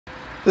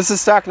This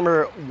is stock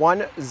number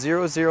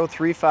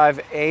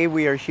 10035A.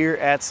 We are here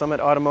at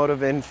Summit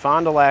Automotive in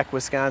Fond du Lac,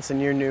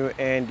 Wisconsin, your new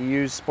and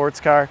used sports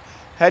car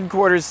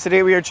headquarters.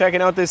 Today we are checking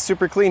out this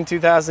super clean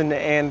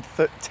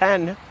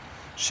 2010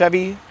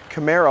 Chevy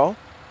Camaro.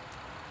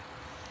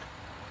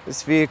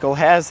 This vehicle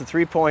has the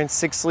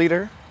 3.6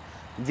 liter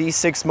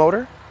V6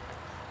 motor,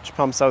 which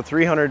pumps out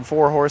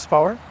 304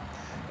 horsepower.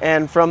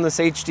 And from this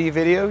HD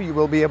video, you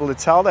will be able to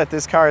tell that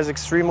this car is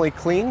extremely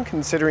clean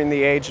considering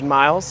the age and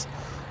miles.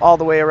 All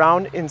the way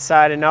around,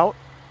 inside and out.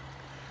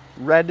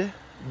 Red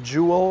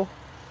jewel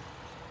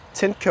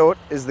tint coat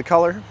is the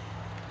color.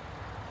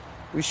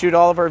 We shoot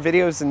all of our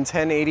videos in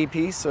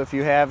 1080p, so if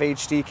you have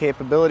HD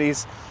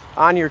capabilities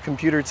on your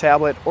computer,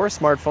 tablet, or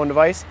smartphone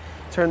device,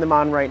 turn them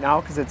on right now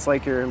because it's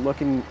like you're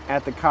looking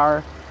at the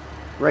car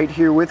right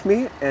here with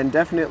me, and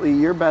definitely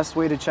your best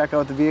way to check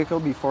out the vehicle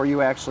before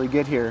you actually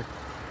get here.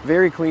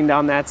 Very clean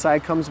down that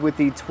side. Comes with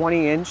the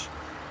 20-inch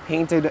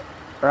painted,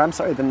 or I'm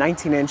sorry, the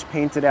 19-inch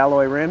painted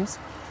alloy rims.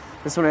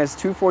 This one has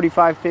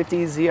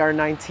 245/50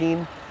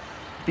 ZR19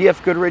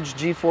 BF Goodrich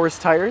G-Force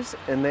tires,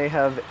 and they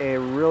have a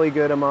really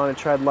good amount of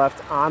tread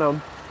left on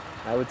them.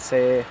 I would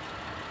say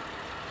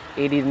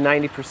 80 to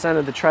 90%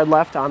 of the tread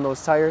left on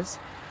those tires.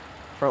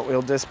 Front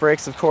wheel disc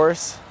brakes, of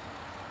course.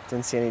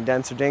 Didn't see any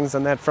dents or dings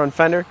on that front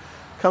fender.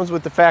 Comes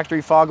with the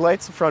factory fog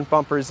lights. The front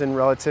bumper is in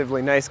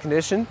relatively nice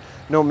condition.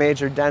 No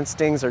major dents,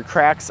 dings, or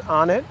cracks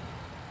on it.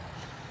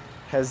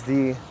 Has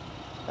the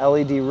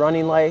LED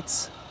running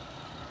lights.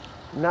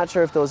 I'm not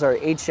sure if those are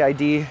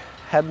HID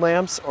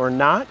headlamps or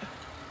not.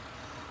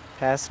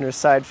 Passenger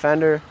side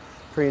fender,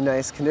 pretty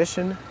nice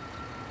condition.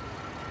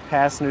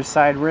 Passenger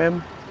side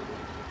rim,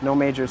 no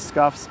major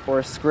scuffs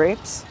or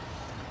scrapes.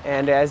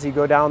 And as you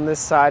go down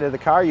this side of the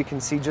car, you can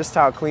see just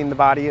how clean the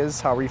body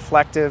is, how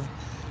reflective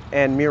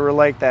and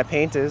mirror-like that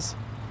paint is.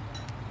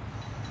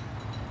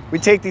 We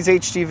take these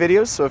HD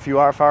videos, so if you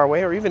are far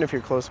away or even if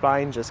you're close by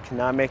and just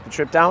cannot make the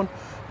trip down,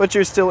 but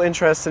you're still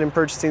interested in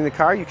purchasing the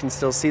car, you can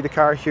still see the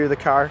car, hear the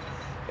car,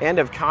 and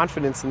have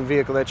confidence in the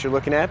vehicle that you're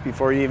looking at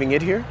before you even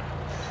get here.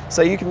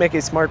 So you can make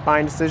a smart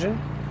buying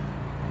decision,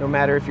 no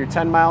matter if you're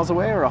 10 miles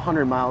away or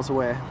 100 miles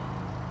away.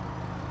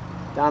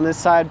 Down this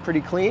side,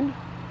 pretty clean.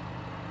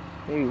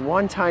 Maybe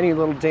one tiny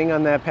little ding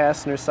on that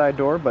passenger side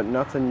door, but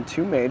nothing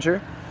too major.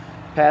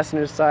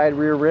 Passenger side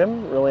rear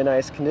rim, really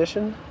nice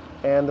condition.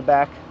 And the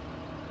back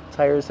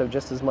tires have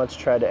just as much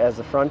tread as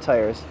the front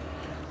tires.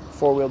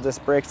 Four-wheel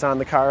disc brakes on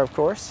the car, of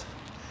course.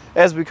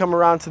 As we come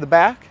around to the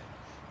back,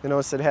 you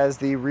notice it has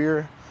the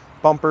rear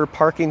bumper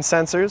parking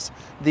sensors,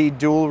 the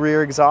dual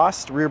rear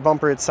exhaust. Rear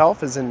bumper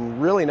itself is in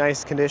really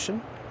nice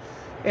condition.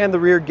 And the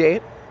rear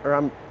gate, or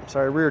I'm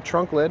sorry, rear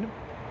trunk lid,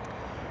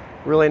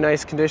 really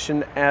nice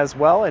condition as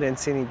well. I didn't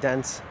see any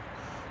dents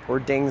or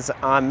dings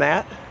on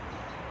that.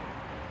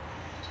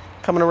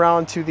 Coming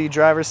around to the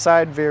driver's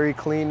side, very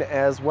clean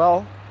as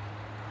well.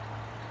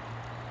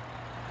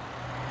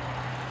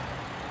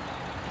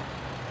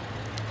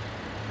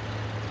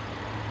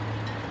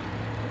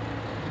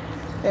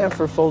 And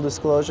for full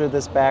disclosure,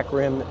 this back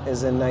rim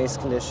is in nice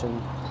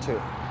condition too.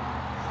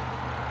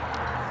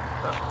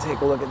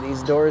 Take a look at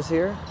these doors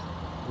here.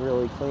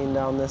 Really clean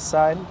down this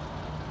side.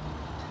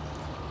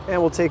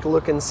 And we'll take a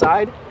look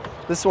inside.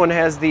 This one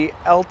has the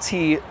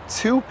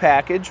L.T.C.H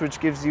package, which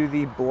gives you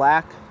the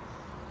black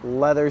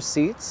leather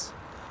seats.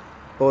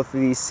 Both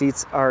of these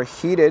seats are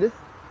heated.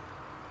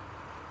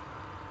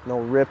 No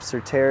rips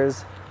or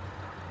tears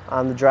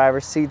on the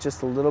driver's seat,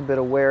 just a little bit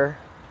of wear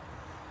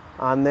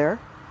on there.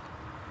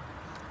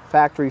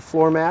 Factory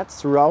floor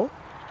mats throughout.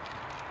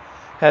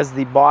 Has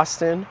the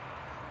Boston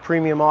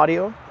premium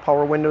audio,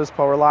 power windows,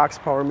 power locks,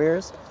 power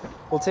mirrors.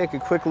 We'll take a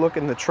quick look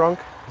in the trunk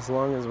as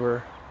long as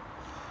we're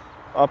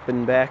up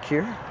and back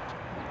here.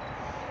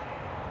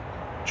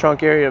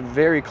 Trunk area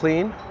very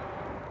clean.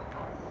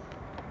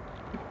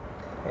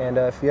 And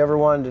if you ever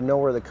wanted to know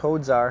where the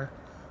codes are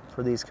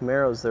for these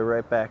Camaros, they're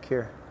right back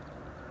here.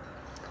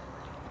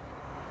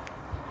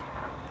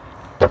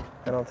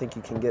 I don't think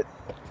you can get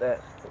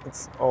that.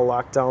 It's all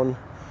locked down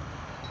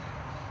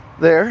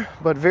there,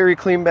 but very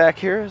clean back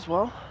here as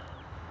well.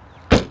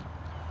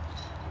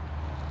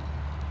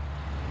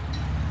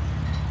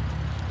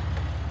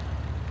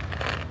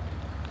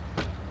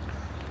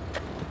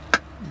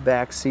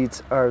 Back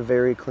seats are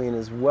very clean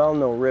as well.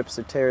 No rips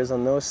or tears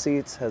on those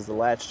seats. Has the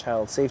latch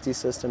child safety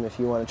system if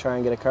you want to try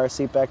and get a car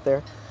seat back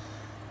there.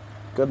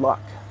 Good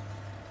luck.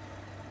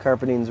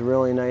 Carpeting's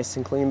really nice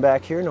and clean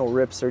back here. No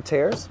rips or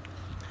tears.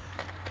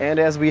 And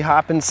as we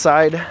hop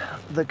inside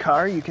the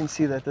car, you can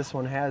see that this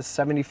one has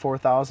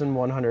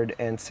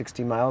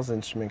 74,160 miles.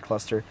 Instrument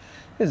cluster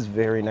is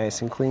very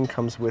nice and clean.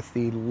 Comes with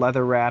the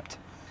leather-wrapped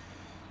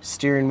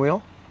steering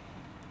wheel.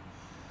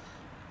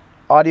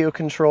 Audio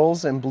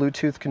controls and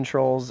Bluetooth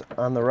controls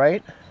on the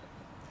right,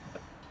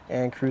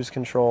 and cruise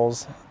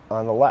controls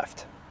on the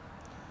left.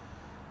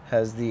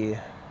 Has the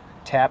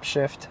tap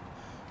shift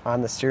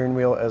on the steering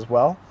wheel as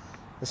well.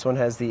 This one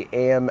has the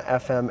AM,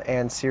 FM,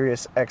 and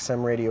Sirius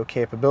XM radio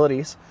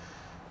capabilities.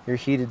 Your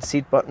heated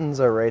seat buttons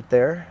are right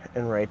there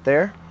and right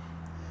there.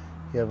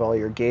 You have all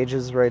your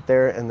gauges right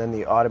there, and then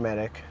the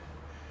automatic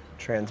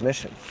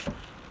transmission.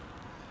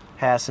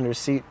 Passenger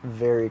seat,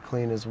 very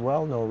clean as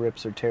well, no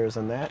rips or tears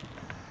on that.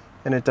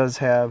 And it does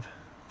have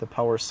the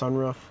power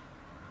sunroof,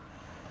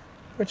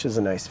 which is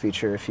a nice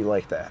feature if you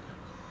like that.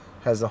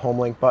 Has the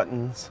Homelink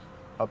buttons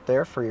up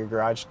there for your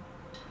garage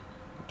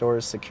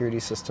doors, security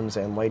systems,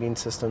 and lighting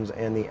systems,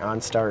 and the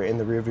Onstar in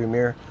the rearview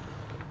mirror.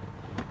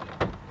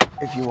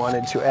 If you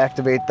wanted to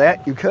activate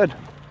that, you could.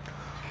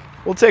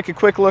 We'll take a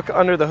quick look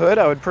under the hood.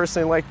 I would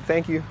personally like to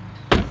thank you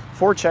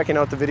for checking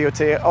out the video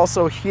today.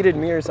 Also, heated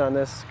mirrors on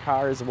this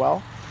car as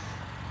well.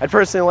 I'd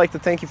personally like to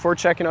thank you for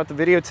checking out the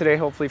video today.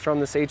 Hopefully from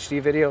this HD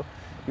video,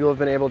 you'll have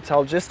been able to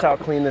tell just how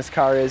clean this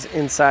car is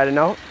inside and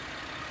out.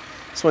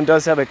 This one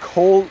does have a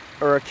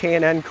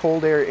K&N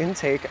cold air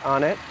intake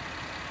on it.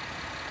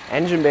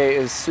 Engine bay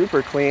is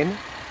super clean.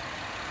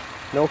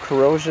 No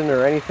corrosion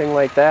or anything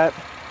like that.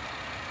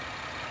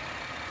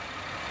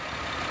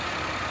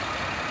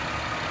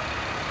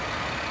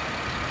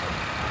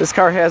 This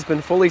car has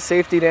been fully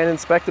safetied and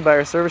inspected by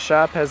our service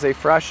shop, has a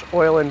fresh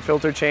oil and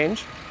filter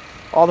change.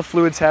 All the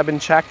fluids have been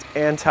checked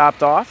and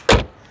topped off.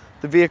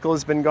 The vehicle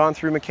has been gone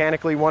through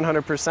mechanically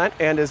 100%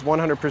 and is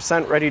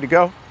 100% ready to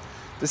go.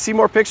 To see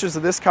more pictures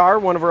of this car,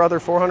 one of our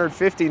other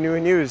 450 new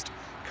and used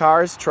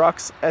cars,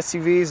 trucks,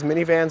 SUVs,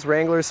 minivans,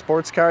 Wranglers,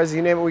 sports cars,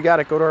 you name it, we got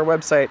it. Go to our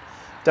website,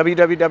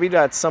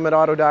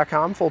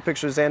 www.summitauto.com. Full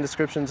pictures and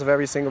descriptions of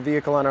every single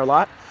vehicle on our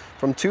lot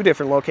from 2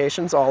 different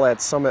locations, all at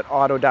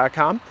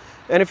summitauto.com.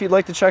 And if you'd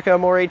like to check out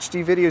more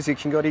HD videos, you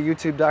can go to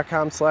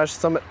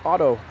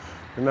youtube.com/summitauto.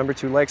 Remember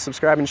to like,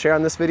 subscribe, and share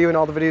on this video and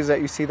all the videos that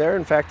you see there.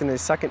 In fact, in a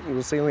second, you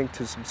will see a link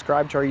to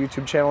subscribe to our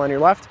YouTube channel on your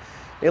left.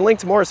 A link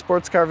to more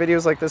sports car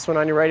videos like this one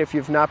on your right if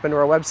you've not been to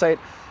our website.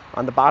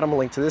 On the bottom, a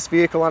link to this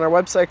vehicle on our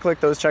website. Click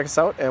those, check us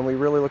out, and we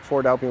really look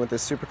forward to helping you with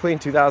this super clean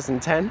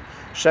 2010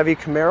 Chevy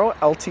Camaro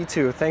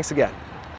LT2. Thanks again.